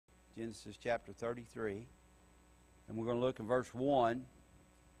Genesis chapter 33. And we're going to look in verse 1.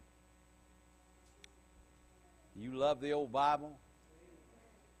 You love the old Bible?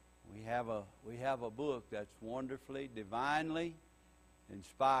 We have a book that's wonderfully, divinely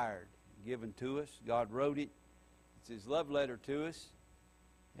inspired, given to us. God wrote it. It's His love letter to us.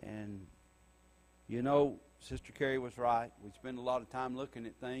 And, you know, Sister Carrie was right. We spend a lot of time looking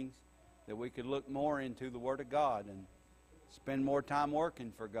at things that we could look more into the Word of God and spend more time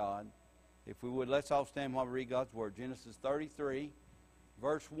working for God. If we would, let's all stand while we read God's Word. Genesis 33,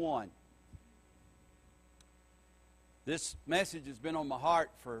 verse 1. This message has been on my heart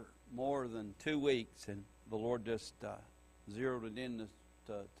for more than 2 weeks, and the Lord just zeroed it in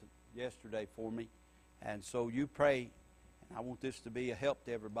yesterday for me. And so you pray, and I want this to be a help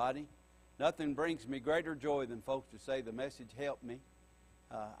to everybody. Nothing brings me greater joy than folks to say the message helped me.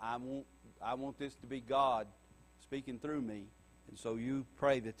 I want this to be God speaking through me. And so you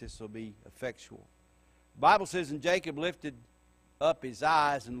pray that this will be effectual. The Bible says, and Jacob lifted up his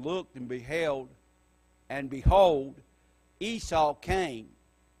eyes and looked and beheld, and behold, Esau came,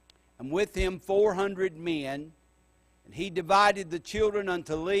 and with him 400 men, and he divided the children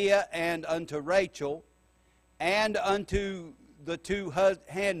unto Leah and unto Rachel, and unto the two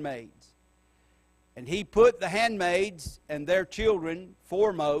handmaids. And he put the handmaids and their children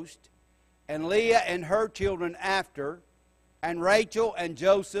foremost, and Leah and her children after, and Rachel and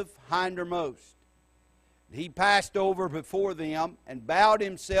Joseph hindermost. He passed over before them, and bowed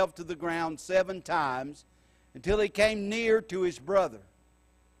himself to the ground 7 times, until he came near to his brother.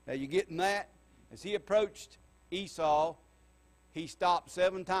 Now you getting that? As he approached Esau, he stopped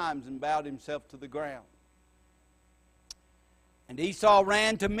 7 times and bowed himself to the ground. And Esau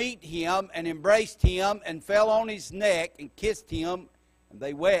ran to meet him, and embraced him, and fell on his neck, and kissed him, and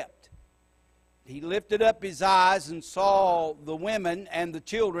they wept. He lifted up his eyes, and saw the women and the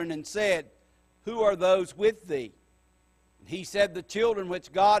children, and said, Who are those with thee? And he said, The children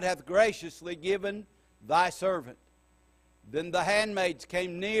which God hath graciously given thy servant. Then the handmaids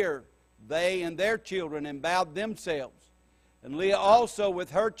came near, they and their children, and bowed themselves. And Leah also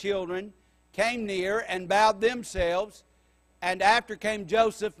with her children came near, and bowed themselves. And after came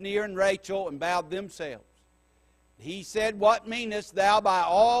Joseph near, and Rachel, and bowed themselves. He said, What meanest thou by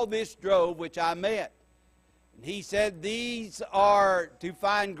all this drove which I met? And he said, These are to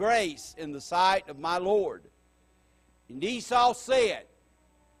find grace in the sight of my Lord. And Esau said,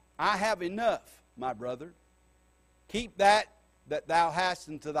 I have enough, my brother. Keep that thou hast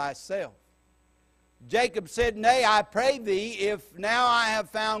unto thyself. Jacob said, Nay, I pray thee, if now I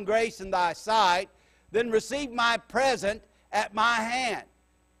have found grace in thy sight, then receive my present at my hand.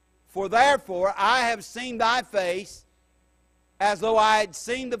 For therefore I have seen thy face, as though I had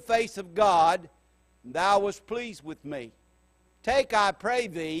seen the face of God, and thou wast pleased with me. Take, I pray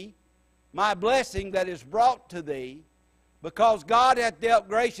thee, my blessing that is brought to thee, because God hath dealt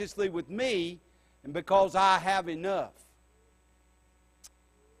graciously with me, and because I have enough.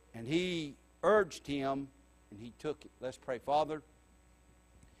 And he urged him, and he took it. Let's pray. Father,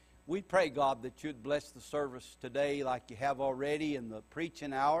 we pray, God, that you'd bless the service today like you have already in the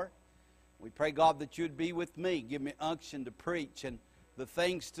preaching hour. We pray, God, that you'd be with me. Give me unction to preach and the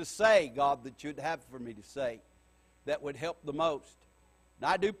things to say, God, that you'd have for me to say that would help the most. And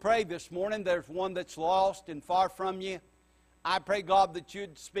I do pray this morning there's one that's lost and far from you. I pray, God, that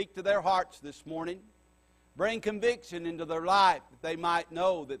you'd speak to their hearts this morning. Bring conviction into their life that they might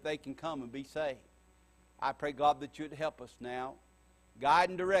know that they can come and be saved. I pray, God, that you'd help us now. Guide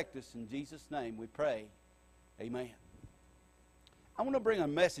and direct us in Jesus' name we pray. Amen. I want to bring a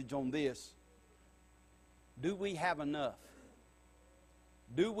message on this. Do we have enough?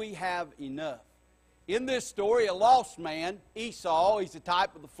 Do we have enough? In this story, a lost man, Esau, he's a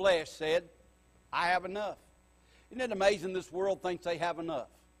type of the flesh, said, I have enough. Isn't it amazing this world thinks they have enough?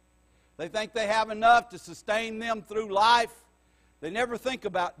 They think they have enough to sustain them through life. They never think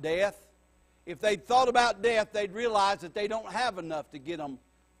about death. If they'd thought about death, they'd realize that they don't have enough to get them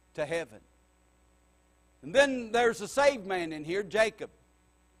to heaven. And then there's a saved man in here, Jacob.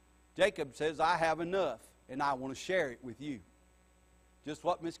 Jacob says, I have enough, and I want to share it with you. Just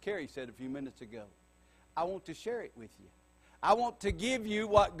what Miss Carrie said a few minutes ago. I want to share it with you. I want to give you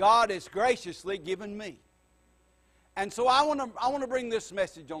what God has graciously given me. And so I want to bring this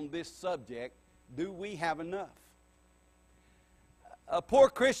message on this subject. Do we have enough? A poor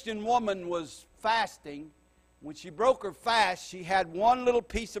Christian woman was fasting. When she broke her fast, she had one little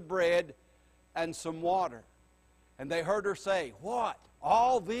piece of bread and some water. And they heard her say, What?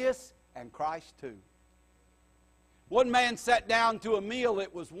 All this and Christ too. One man sat down to a meal.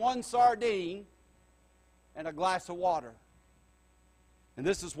 It was one sardine and a glass of water. And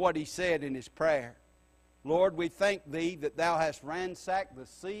this is what he said in his prayer. Lord, we thank Thee that Thou hast ransacked the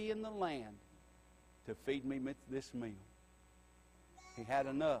sea and the land to feed me with this meal. He had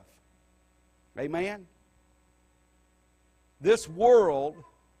enough. Amen? This world,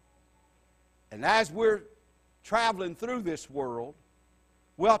 and as we're traveling through this world,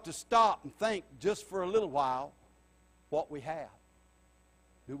 we ought to stop and think just for a little while what we have.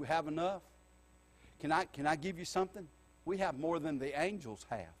 Do we have enough? Can I give you something? We have more than the angels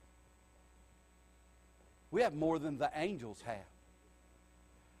have. We have more than the angels have.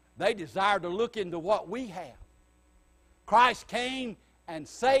 They desire to look into what we have. Christ came and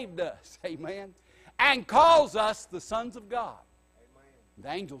saved us, amen, and calls us the sons of God. Amen.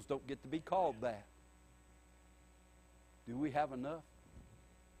 The angels don't get to be called that. Do we have enough?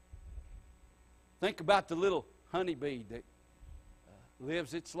 Think about the little honeybee that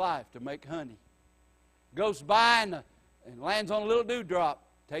lives its life to make honey. Goes by and lands on a little dewdrop,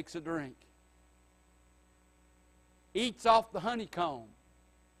 takes a drink. Eats off the honeycomb.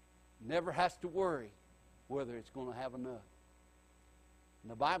 Never has to worry whether it's going to have enough.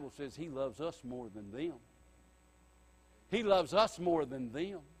 And the Bible says He loves us more than them. He loves us more than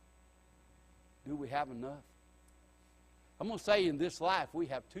them. Do we have enough? I'm going to say in this life we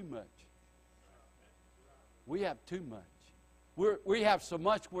have too much. We have too much. We have so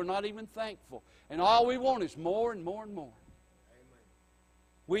much we're not even thankful. And all we want is more and more and more.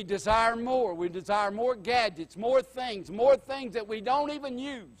 We desire more. We desire more gadgets, more things that we don't even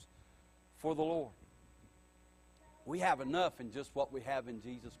use for the Lord. We have enough in just what we have in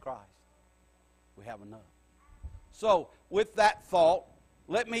Jesus Christ. We have enough. So, with that thought,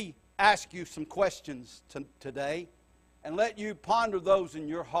 let me ask you some questions today, and let you ponder those in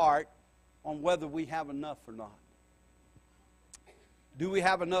your heart on whether we have enough or not. Do we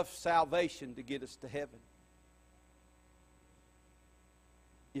have enough salvation to get us to heaven?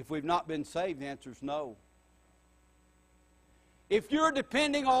 If we've not been saved, the answer is no. If you're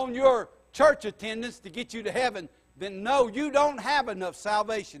depending on your church attendance to get you to heaven, then no, you don't have enough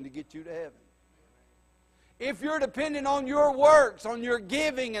salvation to get you to heaven. If you're depending on your works, on your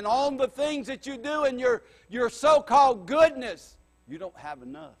giving, and on the things that you do and your so-called goodness, you don't have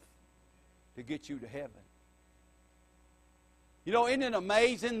enough to get you to heaven. You know, isn't it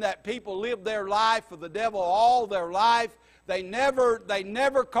amazing that people live their life for the devil all their life? They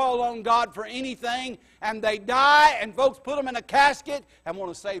never call on God for anything, and they die, and folks put them in a casket and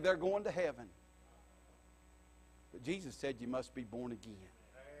want to say they're going to heaven. But Jesus said you must be born again.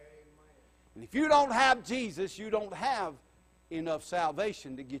 And if you don't have Jesus, you don't have enough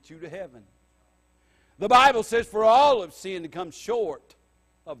salvation to get you to heaven. The Bible says, for all have sinned and come short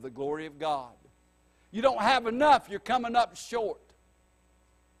of the glory of God. You don't have enough, you're coming up short.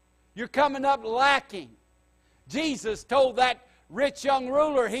 You're coming up lacking. Jesus told that rich young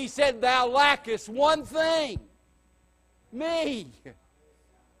ruler, He said, thou lackest one thing. Me.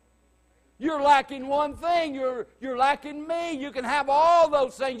 You're lacking one thing. You're lacking me. You can have all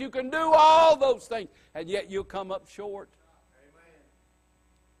those things. You can do all those things. And yet you'll come up short. Amen.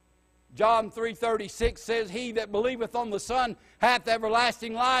 John 3:36 says, he that believeth on the Son hath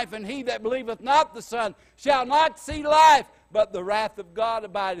everlasting life, and he that believeth not the Son shall not see life, but the wrath of God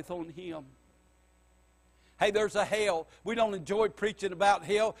abideth on him. Hey, there's a hell. We don't enjoy preaching about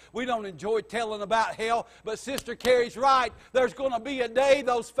hell. We don't enjoy telling about hell. But Sister Carrie's right. There's going to be a day,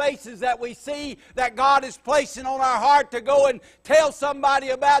 those faces that we see that God is placing on our heart to go and tell somebody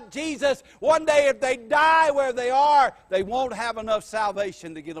about Jesus. One day if they die where they are, they won't have enough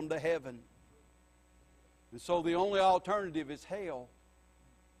salvation to get them to heaven. And so the only alternative is hell.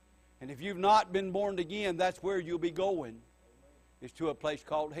 And if you've not been born again, that's where you'll be going. Is to a place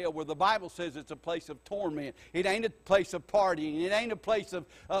called hell, where the Bible says it's a place of torment. It ain't a place of partying. It ain't a place of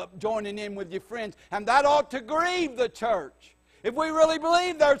joining in with your friends. And that ought to grieve the church. If we really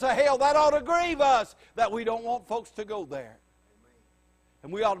believe there's a hell, that ought to grieve us, that we don't want folks to go there. Amen.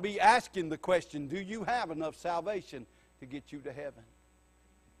 And we ought to be asking the question, do you have enough salvation to get you to heaven?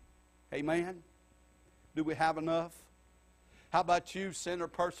 Amen? Do we have enough? How about you, sinner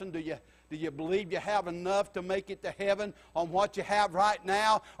person? Do you believe you have enough to make it to heaven on what you have right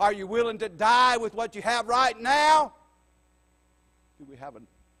now? Are you willing to die with what you have right now? Do we have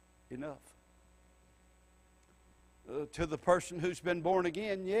enough? To the person who's been born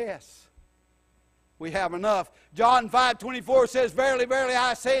again, yes. We have enough. John 5:24 says, verily, verily,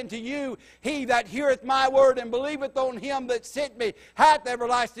 I say unto you, he that heareth my word and believeth on him that sent me hath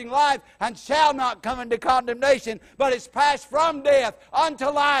everlasting life, and shall not come into condemnation, but is passed from death unto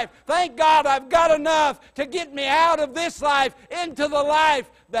life. Thank God I've got enough to get me out of this life into the life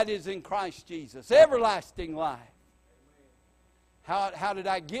that is in Christ Jesus. Everlasting life. How did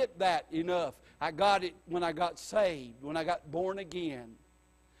I get that enough? I got it when I got saved, when I got born again.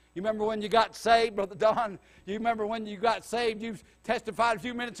 You remember when you got saved, Brother Don? You remember when you got saved? You testified a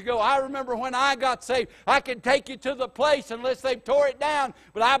few minutes ago. I remember when I got saved. I could take you to the place unless they tore it down,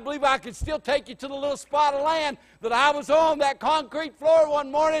 but I believe I could still take you to the little spot of land that I was on, that concrete floor one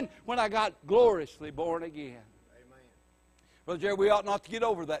morning when I got gloriously born again. Amen. Brother Jerry, we ought not to get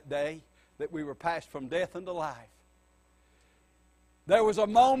over that day that we were passed from death unto life. There was a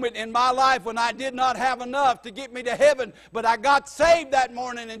moment in my life when I did not have enough to get me to heaven, but I got saved that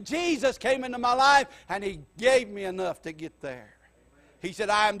morning, and Jesus came into my life, and He gave me enough to get there. He said,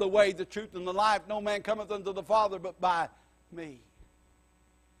 I am the way, the truth, and the life. No man cometh unto the Father but by me.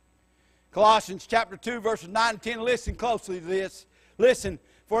 Colossians chapter 2, verses 9 and 10. Listen closely to this. Listen,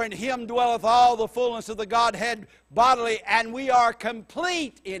 for in Him dwelleth all the fullness of the Godhead bodily, and we are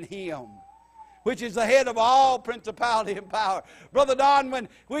complete in Him, which is the head of all principality and power. Brother Don, when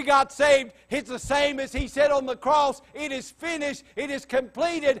we got saved, it's the same as He said on the cross. It is finished. It is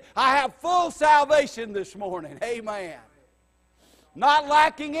completed. I have full salvation this morning. Amen. Not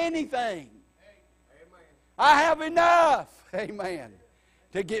lacking anything. I have enough. Amen.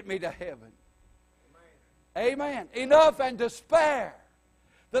 To get me to heaven. Amen. Enough and to spare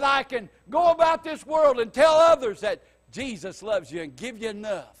that I can go about this world and tell others that Jesus loves you and give you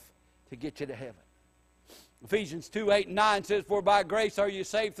enough to get you to heaven. Ephesians 2, 8 and 9 says, for by grace are you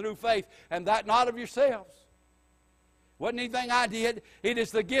saved through faith, and that not of yourselves. Wasn't anything I did. It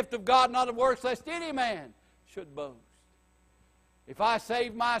is the gift of God, not of works, lest any man should boast. If I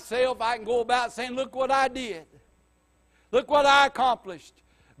save myself, I can go about saying, look what I did. Look what I accomplished.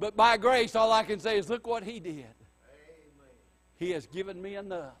 But by grace, all I can say is, look what He did. Amen. He has given me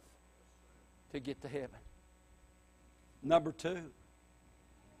enough to get to heaven. Number two.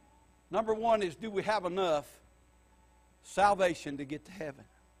 Number one is, do we have enough salvation to get to heaven?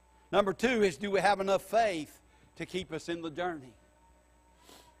 Number two is, do we have enough faith to keep us in the journey?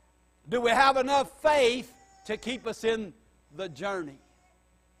 Do we have enough faith to keep us in the journey?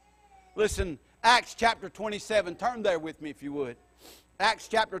 Listen, Acts chapter 27. Turn there with me if you would. Acts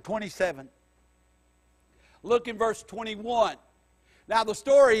chapter 27. Look in verse 21. Now the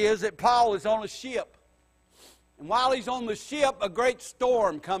story is that Paul is on a ship. And while he's on the ship, a great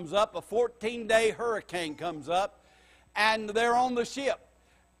storm comes up. A 14-day hurricane comes up. And they're on the ship.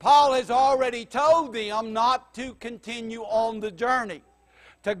 Paul has already told them not to continue on the journey,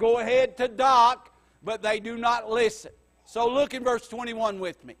 to go ahead to dock, but they do not listen. So look in verse 21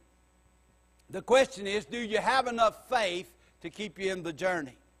 with me. The question is, do you have enough faith to keep you in the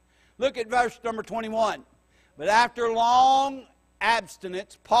journey? Look at verse number 21. But after long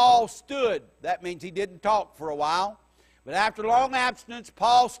abstinence, Paul stood. That means he didn't talk for a while. But after long abstinence,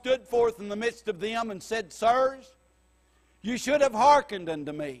 Paul stood forth in the midst of them and said, sirs, you should have hearkened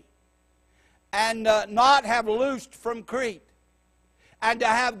unto me, and not have loosed from Crete, and to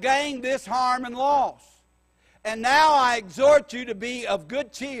have gained this harm and loss. And now I exhort you to be of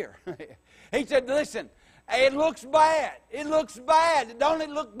good cheer. He said, listen, it looks bad. It looks bad. Don't it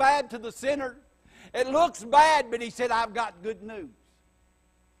look bad to the sinner? It looks bad, but he said, I've got good news.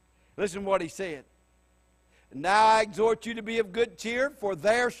 Listen what he said. Now I exhort you to be of good cheer, for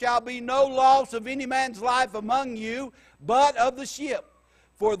there shall be no loss of any man's life among you, but of the ship.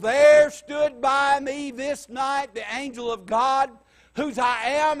 For there stood by me this night the angel of God, whose I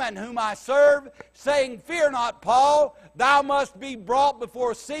am and whom I serve, saying, fear not, Paul, thou must be brought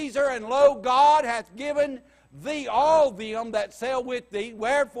before Caesar, and lo, God hath given thee all them that sail with thee.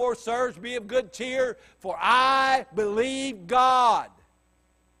 Wherefore, sirs, be of good cheer, for I believe God.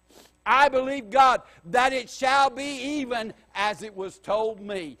 I believe God that it shall be even as it was told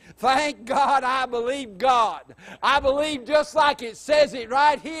me. Thank God I believe God. I believe just like it says it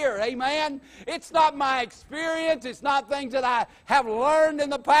right here. Amen. It's not my experience. It's not things that I have learned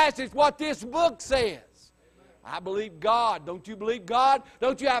in the past. It's what this book says. I believe God. Don't you believe God?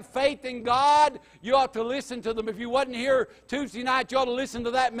 Don't you have faith in God? You ought to listen to them. If you wasn't here Tuesday night, you ought to listen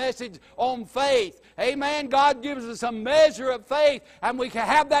to that message on faith. Amen. God gives us a measure of faith, and we can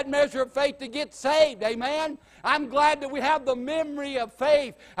have that measure of faith to get saved. Amen. I'm glad that we have the memory of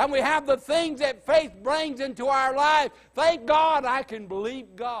faith, and we have the things that faith brings into our life. Thank God I can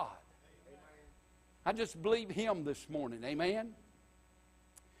believe God. I just believe Him this morning. Amen.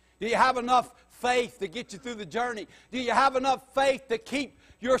 Do you have enough faith to get you through the journey? Do you have enough faith to keep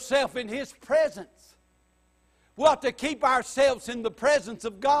yourself in His presence? Well, to keep ourselves in the presence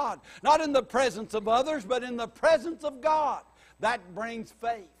of God. Not in the presence of others, but in the presence of God. That brings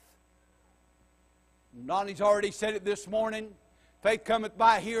faith. Donnie's already said it this morning. Faith cometh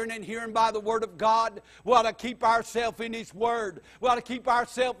by hearing, and hearing by the Word of God. We ought to keep ourselves in His Word. We ought to keep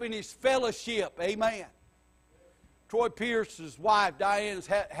ourselves in His fellowship. Amen. Troy Pierce's wife, Diane's,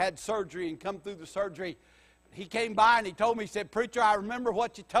 had surgery and come through the surgery. He came by and he told me, he said, "Preacher, I remember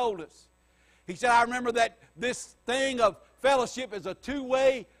what you told us." He said, "I remember that this thing of fellowship is a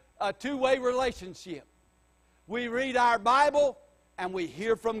two-way relationship. We read our Bible and we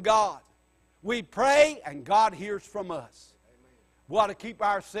hear from God. We pray and God hears from us." Amen. We ought to keep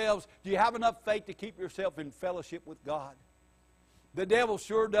ourselves. Do you have enough faith to keep yourself in fellowship with God? The devil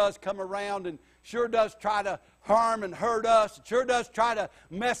sure does come around and sure does try to harm and hurt us. It sure does try to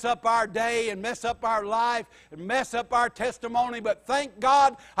mess up our day and mess up our life and mess up our testimony. But thank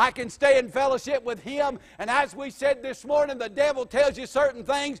God I can stay in fellowship with Him. And as we said this morning, the devil tells you certain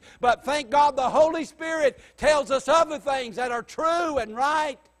things, but thank God the Holy Spirit tells us other things that are true and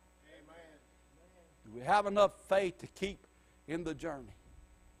right. Amen. Do we have enough faith to keep in the journey?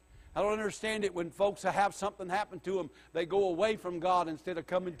 I don't understand it when folks have something happen to them, they go away from God instead of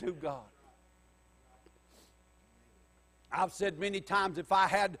coming to God. I've said many times, if I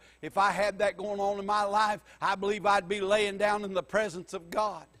had that going on in my life, I believe I'd be laying down in the presence of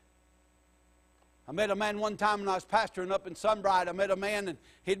God. I met a man one time when I was pastoring up in Sunbright. I met a man and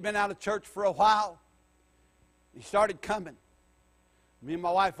he'd been out of church for a while. He started coming. Me and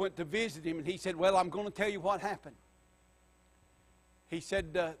my wife went to visit him and he said, "Well, I'm going to tell you what happened." He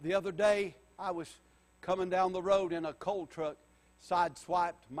said, "The other day I was coming down the road and a coal truck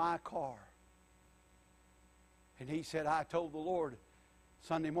sideswiped my car. And he said, I told the Lord,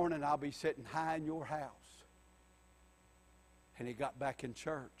 Sunday morning I'll be sitting high in your house." And he got back in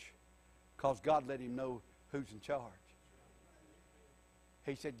church because God let him know who's in charge.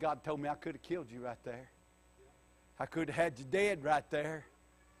 He said, "God told me I could have killed you right there. I could have had you dead right there.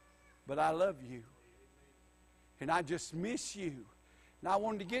 But I love you. And I just miss you. And I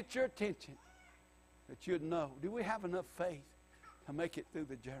wanted to get your attention that you'd know." Do we have enough faith to make it through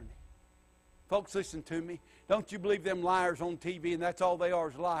the journey? Folks, listen to me. Don't you believe them liars on TV and that's all they are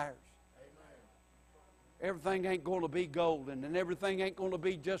is liars. Amen. Everything ain't going to be golden and everything ain't going to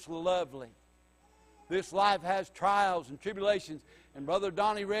be just lovely. This life has trials and tribulations. And Brother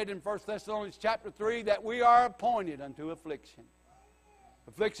Donnie read in 1 Thessalonians chapter 3 that we are appointed unto affliction.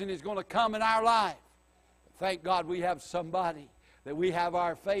 Affliction is going to come in our life. But thank God we have somebody that we have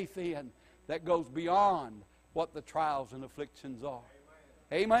our faith in that goes beyond what the trials and afflictions are.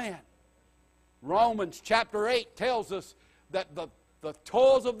 Amen. Amen. Romans chapter 8 tells us that the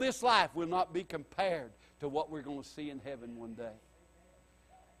toils of this life will not be compared to what we're going to see in heaven one day.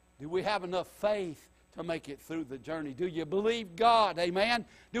 Do we have enough faith to make it through the journey? Do you believe God? Amen.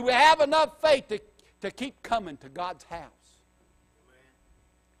 Do we have enough faith to keep coming to God's house? Amen.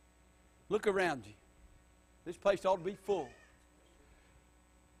 Look around you. This place ought to be full.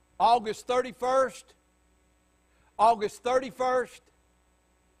 August 31st,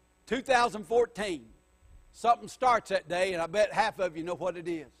 2014. Something starts that day, and I bet half of you know what it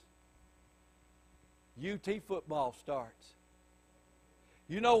is. UT football starts.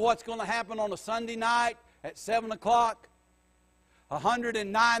 You know what's going to happen on a Sunday night at 7 o'clock?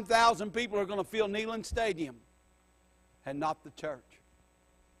 109,000 people are going to fill Neyland Stadium and not the church.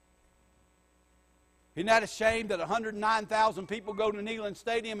 Isn't that a shame that 109,000 people go to Neyland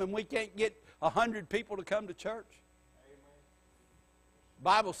Stadium and we can't get 100 people to come to church? Amen. The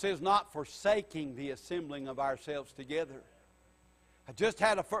Bible says not forsaking the assembling of ourselves together. I just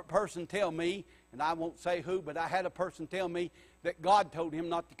had a person tell me, and I won't say who, but I had a person tell me that God told him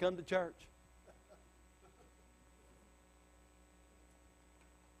not to come to church.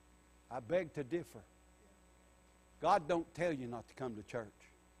 I beg to differ. God don't tell you not to come to church.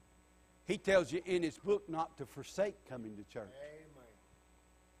 He tells you in His book not to forsake coming to church. Amen.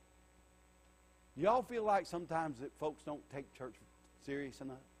 Y'all feel like sometimes that folks don't take church serious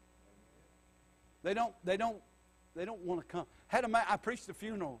enough? They don't want to come. I preached a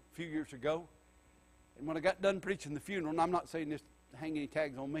funeral a few years ago, and when I got done preaching the funeral, and I'm not saying this to hang any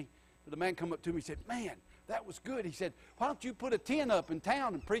tags on me, but the man come up to me and said, "Man, that was good." He said, "Why don't you put a tent up in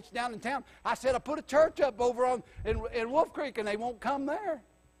town and preach down in town?" I said, "I put a church up over in Wolf Creek, and they won't come there."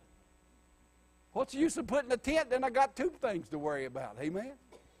 What's the use of putting a tent? Then I got two things to worry about. Amen? Amen.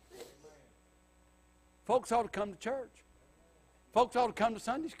 Folks ought to come to church. Folks ought to come to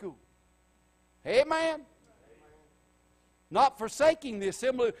Sunday school. Amen? Amen. Not forsaking the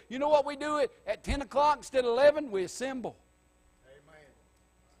assembly. You know what we do at 10 o'clock instead of 11? We assemble.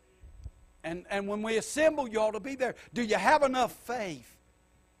 Amen. And when we assemble, you ought to be there. Do you have enough faith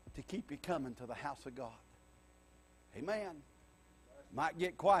to keep you coming to the house of God? Amen. Might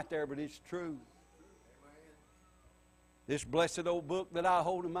get quiet there, but it's true. This blessed old book that I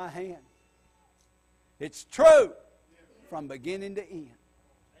hold in my hand, it's true from beginning to end.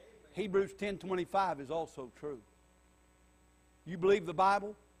 Hebrews 10:25 is also true. You believe the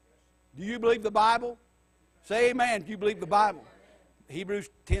Bible? Do you believe the Bible? Say amen if you believe the Bible. Hebrews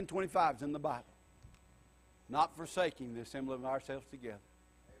 10:25 is in the Bible. Not forsaking the assembly of ourselves together,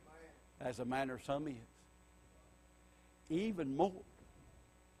 as a manner of some is. Even more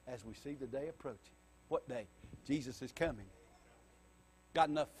as we see the day approaching. What day? Jesus is coming. Got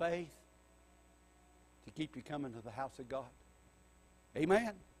enough faith to keep you coming to the house of God?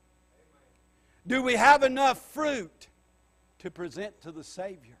 Amen. Do we have enough fruit to present to the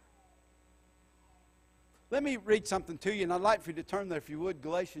Savior? Let me read something to you, and I'd like for you to turn there, if you would,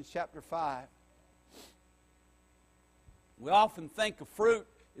 Galatians chapter 5. We often think of fruit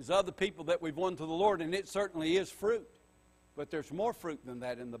as other people that we've won to the Lord, and it certainly is fruit. But there's more fruit than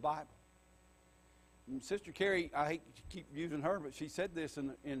that in the Bible. And Sister Carrie, I hate to keep using her, but she said this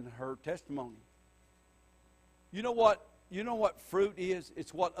in her testimony. You know what fruit is?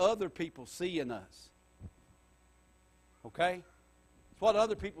 It's what other people see in us. Okay? It's what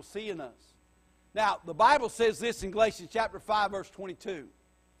other people see in us. Now, the Bible says this in Galatians chapter 5, verse 22.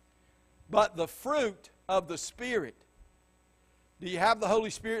 But the fruit of the Spirit. Do you have the Holy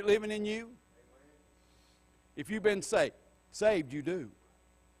Spirit living in you? If you've been saved, you do.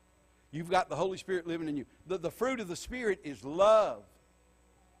 You've got the Holy Spirit living in you. The fruit of the Spirit is love.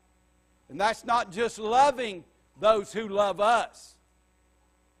 And that's not just loving those who love us.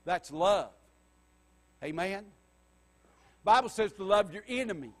 That's love. Amen? Bible says to love your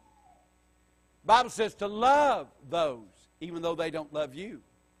enemy. Bible says to love those, even though they don't love you.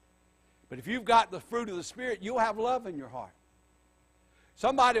 But if you've got the fruit of the Spirit, you'll have love in your heart.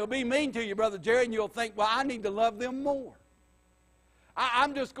 Somebody will be mean to you, Brother Jerry, and you'll think, well, I need to love them more.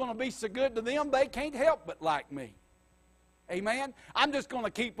 I'm just going to be so good to them, they can't help but like me. Amen? I'm just going to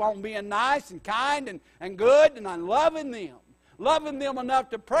keep on being nice and kind and good, and I'm loving them. Loving them enough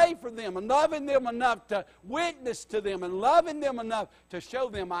to pray for them, and loving them enough to witness to them, and loving them enough to show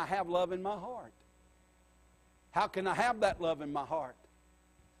them I have love in my heart. How can I have that love in my heart?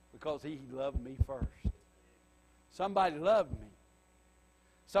 Because He loved me first. Somebody loved me.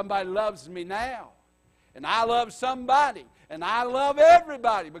 Somebody loves me now. And I love somebody. And I love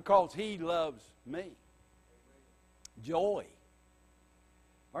everybody because He loves me. Joy.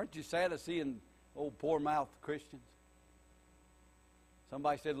 Aren't you sad of seeing old poor-mouthed Christians?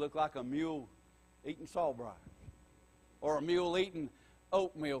 Somebody said it looked like a mule eating sawbriar. Or a mule eating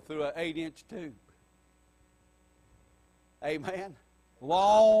oatmeal through an 8-inch tube. Amen.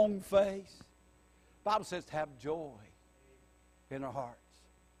 Long face. The Bible says to have joy in our hearts.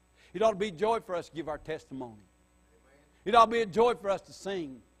 It ought to be joy for us to give our testimony. It ought to be a joy for us to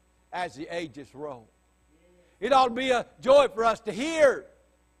sing as the ages roll. It ought to be a joy for us to hear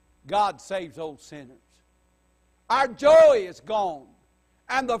God saves old sinners. Our joy is gone.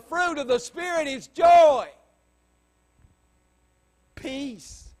 And the fruit of the Spirit is joy.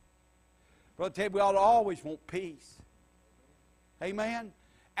 Peace. Brother Ted, we ought to always want peace. Amen?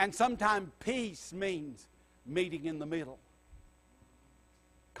 And sometimes peace means meeting in the middle.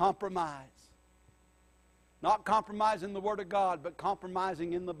 Compromise. Not compromising the Word of God, but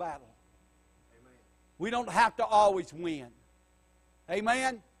compromising in the battle. Amen. We don't have to always win.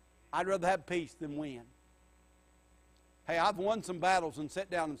 Amen? I'd rather have peace than win. Hey, I've won some battles and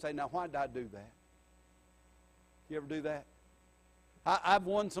sit down and say, now why did I do that? You ever do that? I've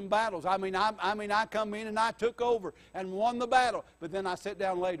won some battles. I mean, I come in and I took over and won the battle. But then I sat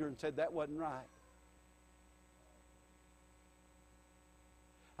down later and said, that wasn't right.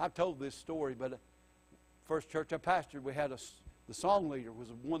 I've told this story, but first church I pastored, we had the song leader was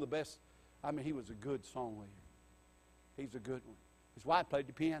one of the best. I mean, he was a good song leader. He's a good one. His wife played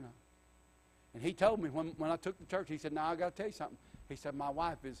the piano. And he told me when I took the church, he said, now I got to tell you something. He said, my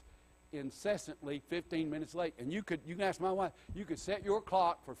wife is incessantly 15 minutes late. And you can ask my wife, you could set your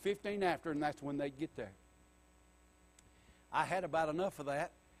clock for 15 after, and that's when they'd get there. I had about enough of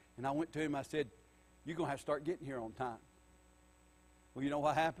that, and I went to him, I said, you're going to have to start getting here on time. Well, you know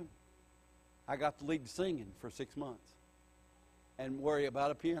what happened? I got to lead singing for 6 months and worry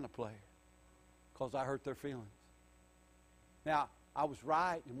about a piano player because I hurt their feelings. Now, I was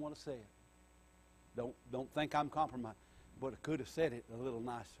right in what I said. Don't think I'm compromised. But I could have said it a little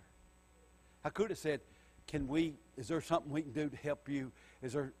nicer. I could have said, is there something we can do to help you?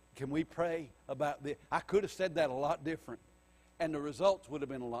 Can we pray about this? I could have said that a lot different. And the results would have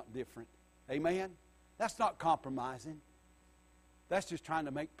been a lot different. Amen? That's not compromising. That's just trying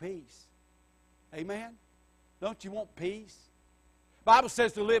to make peace. Amen? Don't you want peace? The Bible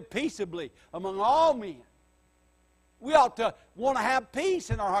says to live peaceably among all men. We ought to want to have peace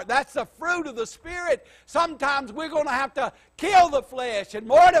in our heart. That's the fruit of the Spirit. Sometimes we're going to have to kill the flesh and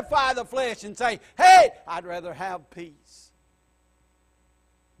mortify the flesh and say, hey, I'd rather have peace.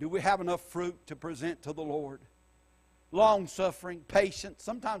 Do we have enough fruit to present to the Lord? Long-suffering, patience.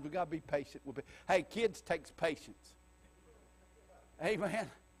 Sometimes we've got to be patient. Hey, kids takes patience. Amen.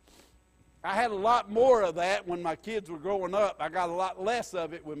 I had a lot more of that when my kids were growing up. I got a lot less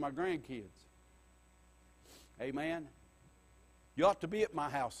of it with my grandkids. Amen. You ought to be at my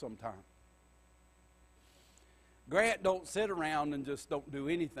house sometime. Grant don't sit around and just don't do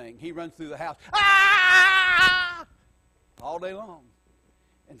anything. He runs through the house all day long.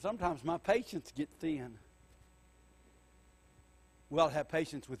 And sometimes my patience gets thin. We ought to have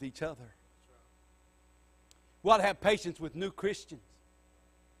patience with each other. We ought to have patience with new Christians.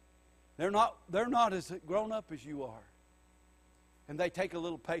 They're not as grown up as you are. And they take a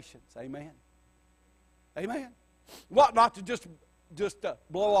little patience. Amen. Amen. We ought not to just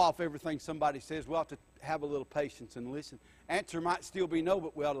blow off everything somebody says. We ought to have a little patience and listen. Answer might still be no,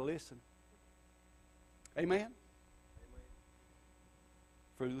 but we ought to listen. Amen. Amen.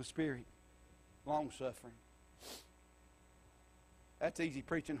 Fruit of the Spirit. Long-suffering. That's easy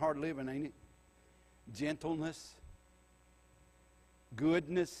preaching, hard living, ain't it? Gentleness,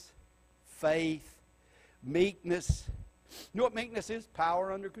 goodness, faith, meekness. You know what meekness is?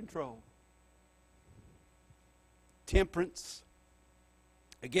 Power under control. Temperance.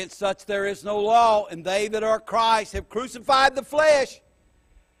 Against such there is no law, and they that are Christ have crucified the flesh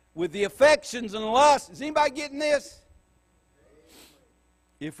with the affections and lusts. Is anybody getting this?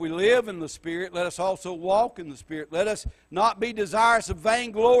 If we live in the Spirit, let us also walk in the Spirit. Let us not be desirous of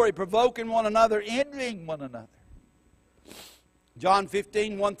vainglory, provoking one another, envying one another. John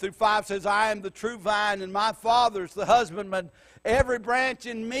 15, 1-5 says, I am the true vine, and my Father is the husbandman. Every branch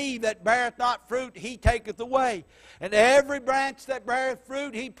in me that beareth not fruit, he taketh away. And every branch that beareth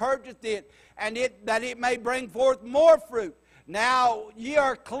fruit, he purgeth it, and that it may bring forth more fruit. Now ye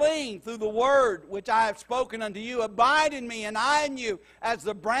are clean through the word which I have spoken unto you. Abide in me, and I in you, as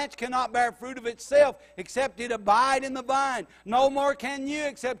the branch cannot bear fruit of itself, except it abide in the vine. No more can you,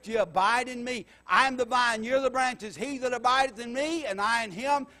 except you abide in me. I am the vine, you're the branches. He that abideth in me, and I in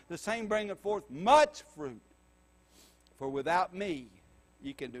him, the same bringeth forth much fruit. For without me,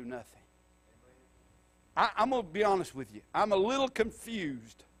 ye can do nothing. I'm going to be honest with you. I'm a little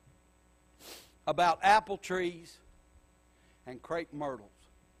confused about apple trees and crepe myrtles.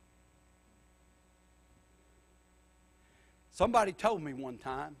 Somebody told me one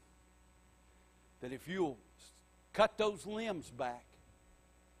time that if you'll cut those limbs back,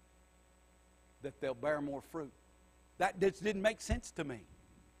 that they'll bear more fruit. That just didn't make sense to me.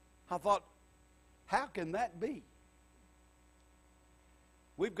 I thought, how can that be?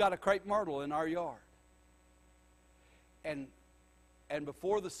 We've got a crepe myrtle in our yard. And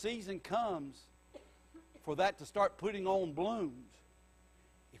before the season comes for that to start putting on blooms,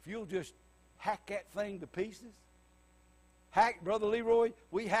 if you'll just hack that thing to pieces, Brother Leroy,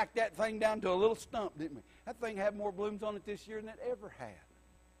 we hacked that thing down to a little stump, didn't we? That thing had more blooms on it this year than it ever had.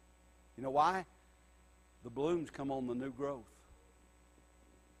 You know why? The blooms come on the new growth.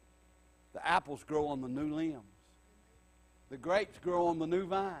 The apples grow on the new limbs. The grapes grow on the new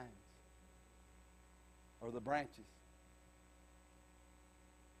vines or the branches.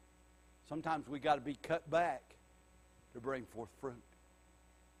 Sometimes we got to be cut back to bring forth fruit.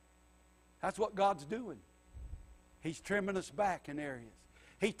 That's what God's doing. He's trimming us back in areas.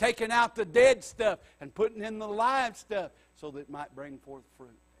 He's taking out the dead stuff and putting in the live stuff so that it might bring forth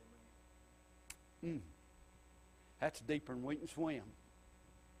fruit. That's deeper than we can swim.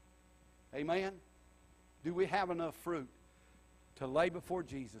 Amen? Do we have enough fruit to lay before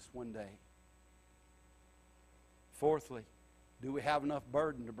Jesus one day? Fourthly, do we have enough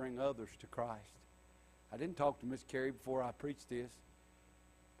burden to bring others to Christ? I didn't talk to Miss Carrie before I preached this,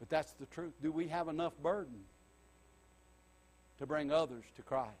 but that's the truth. Do we have enough burden to bring others to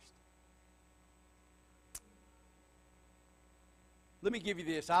Christ? Let me give you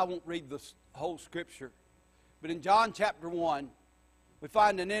this. I won't read the whole scripture, but in John chapter 1, we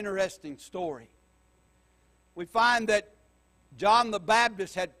find an interesting story. We find that John the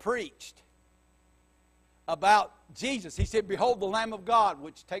Baptist had preached about Jesus. He said, behold the Lamb of God,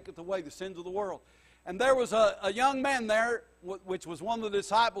 which taketh away the sins of the world. And there was a young man there, which was one of the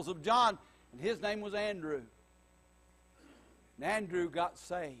disciples of John, and his name was Andrew. And Andrew got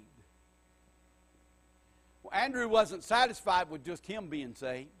saved. Well, Andrew wasn't satisfied with just him being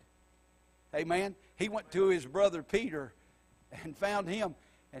saved. Amen. He went to his brother Peter and found him,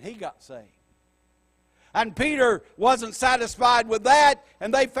 and he got saved. And Peter wasn't satisfied with that,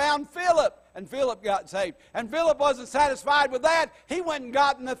 and they found Philip, and Philip got saved. And Philip wasn't satisfied with that. He went and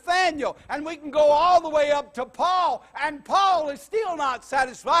got Nathaniel. And we can go all the way up to Paul, and Paul is still not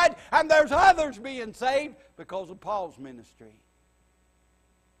satisfied, and there's others being saved because of Paul's ministry.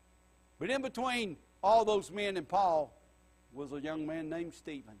 But in between all those men and Paul was a young man named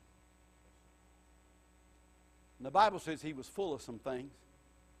Stephen. And the Bible says he was full of some things.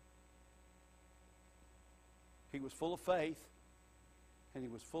 He was full of faith, and he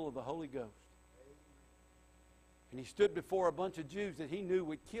was full of the Holy Ghost. And he stood before a bunch of Jews that he knew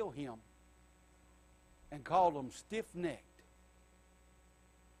would kill him and called them stiff-necked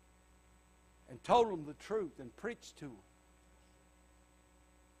and told them the truth and preached to them.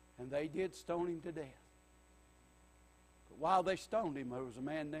 And they did stone him to death. But while they stoned him, there was a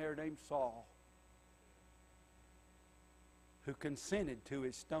man there named Saul who consented to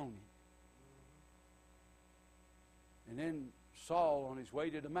his stoning. And then Saul, on his way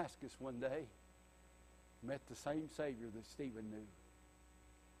to Damascus one day, met the same Savior that Stephen knew.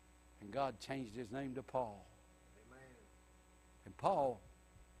 And God changed his name to Paul. Amen. And Paul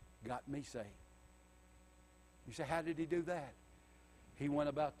got me saved. You say, how did he do that? He went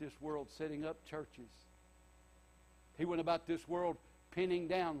about this world setting up churches. He went about this world pinning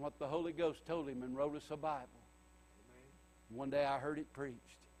down what the Holy Ghost told him and wrote us a Bible. Amen. One day I heard it preached.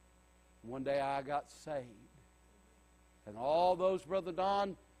 One day I got saved. And all those, Brother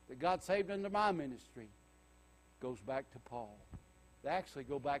Don, that God saved under my ministry goes back to Paul. They actually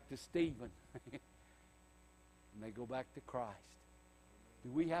go back to Stephen. And they go back to Christ.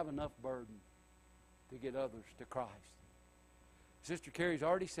 Do we have enough burden to get others to Christ? Sister Carrie's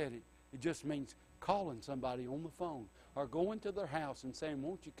already said it. It just means calling somebody on the phone or going to their house and saying,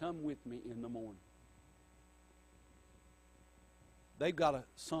 won't you come with me in the morning? They've got a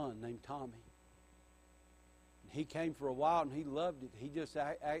son named Tommy. He came for a while and he loved it. He just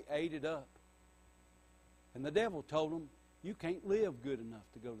ate it up. And the devil told him, you can't live good enough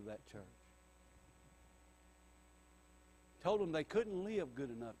to go to that church. Told them they couldn't live good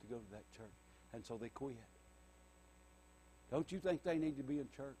enough to go to that church. And so they quit. Don't you think they need to be in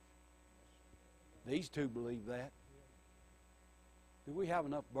church? These two believe that. Do we have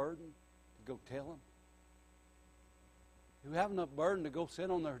enough burden to go tell them? Do we have enough burden to go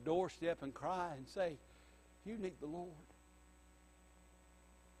sit on their doorstep and cry and say, you need the Lord?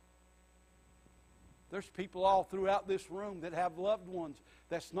 There's people all throughout this room that have loved ones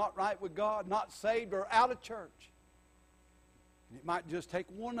that's not right with God, not saved, or out of church. And it might just take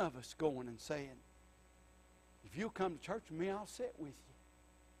one of us going and saying, if you'll come to church with me, I'll sit with you.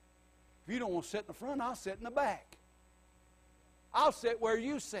 If you don't want to sit in the front, I'll sit in the back. I'll sit where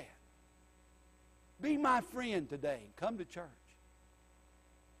you sit. Be my friend today. Come to church.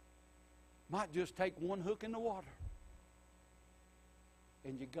 Might just take one hook in the water.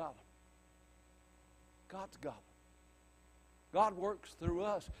 And you got them. God's got them. God works through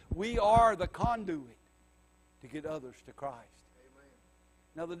us. We are the conduit to get others to Christ. Amen.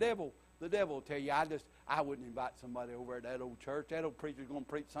 Now the devil will tell you, I wouldn't invite somebody over at that old church. That old preacher's going to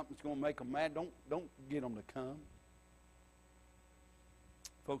preach something that's going to make them mad. Don't get them to come.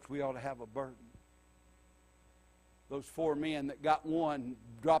 Folks, we ought to have a burden. Those 4 men that got one,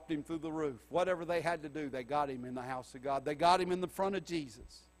 dropped him through the roof. Whatever they had to do, they got him in the house of God. They got him in the front of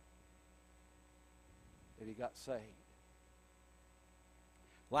Jesus. And he got saved.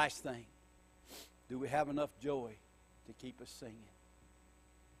 Last thing, do we have enough joy to keep us singing?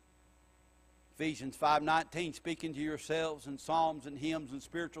 Ephesians 5:19, speaking to yourselves in psalms and hymns and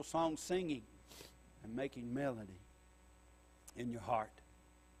spiritual songs, singing and making melody in your heart.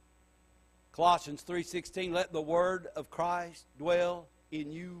 Colossians 3:16, let the word of Christ dwell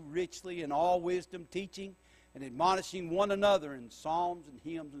in you richly in all wisdom, teaching and admonishing one another in psalms and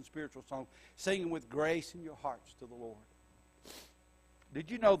hymns and spiritual songs, singing with grace in your hearts to the Lord. Did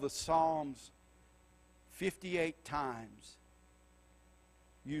you know the Psalms 58 times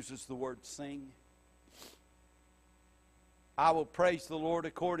uses the word sing? I will praise the Lord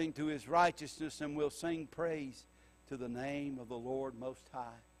according to his righteousness and will sing praise to the name of the Lord Most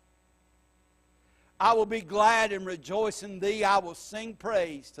High. I will be glad and rejoice in thee. I will sing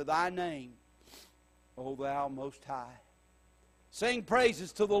praise to thy name, O thou Most High. Sing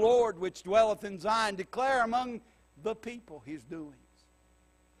praises to the Lord which dwelleth in Zion. Declare among the people his doings.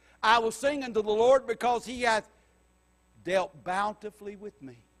 I will sing unto the Lord because he hath dealt bountifully with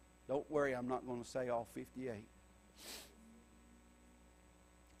me. Don't worry, I'm not going to say all 58.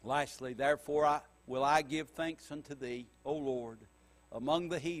 Lastly, therefore will I give thanks unto thee, O Lord, among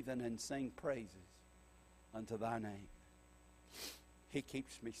the heathen, and sing praises unto thy name. He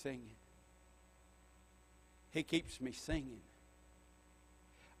keeps me singing. He keeps me singing.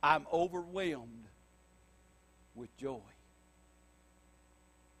 I'm overwhelmed with joy.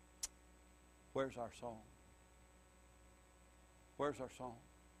 Where's our song? Where's our song?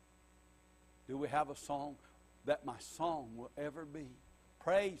 Do we have a song that my song will ever be?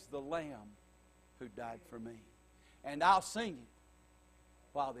 Praise the Lamb who died for me. And I'll sing it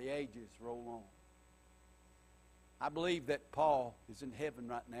while the ages roll on. I believe that Paul is in heaven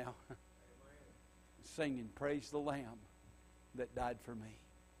right now singing, praise the Lamb that died for me.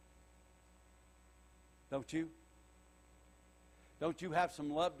 Don't you? Don't you have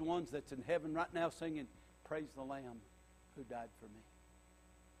some loved ones that's in heaven right now singing, praise the Lamb who died for me?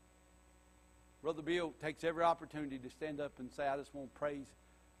 Brother Bill takes every opportunity to stand up and say, I just want to praise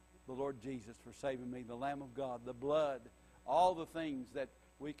the Lord Jesus for saving me, the Lamb of God, the blood, all the things that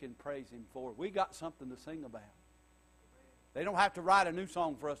we can praise Him for. We got something to sing about. They don't have to write a new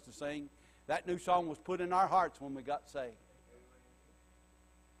song for us to sing. That new song was put in our hearts when we got saved.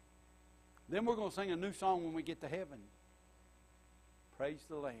 Then we're going to sing a new song when we get to heaven. Praise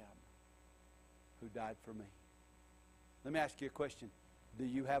the Lamb who died for me. Let me ask you a question. Do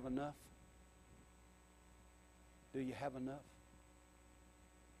you have enough? Do you have enough?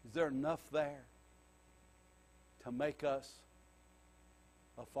 Is there enough there to make us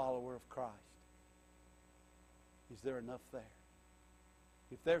a follower of Christ? Is there enough there?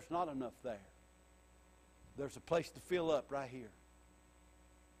 If there's not enough there, there's a place to fill up right here.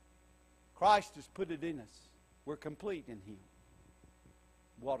 Christ has put it in us. We're complete in Him.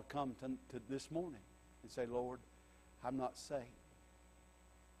 We ought to come to this morning and say, Lord, I'm not saved.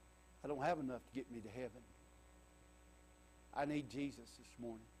 I don't have enough to get me to heaven. I need Jesus this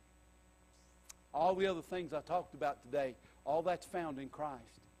morning. All the other things I talked about today, all that's found in Christ.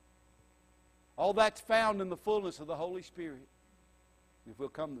 All that's found in the fullness of the Holy Spirit. If we'll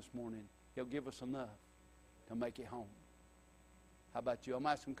come this morning, He'll give us enough to make it home. How about you? I'm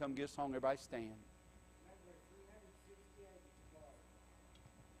asking them to come get a song. Everybody stand.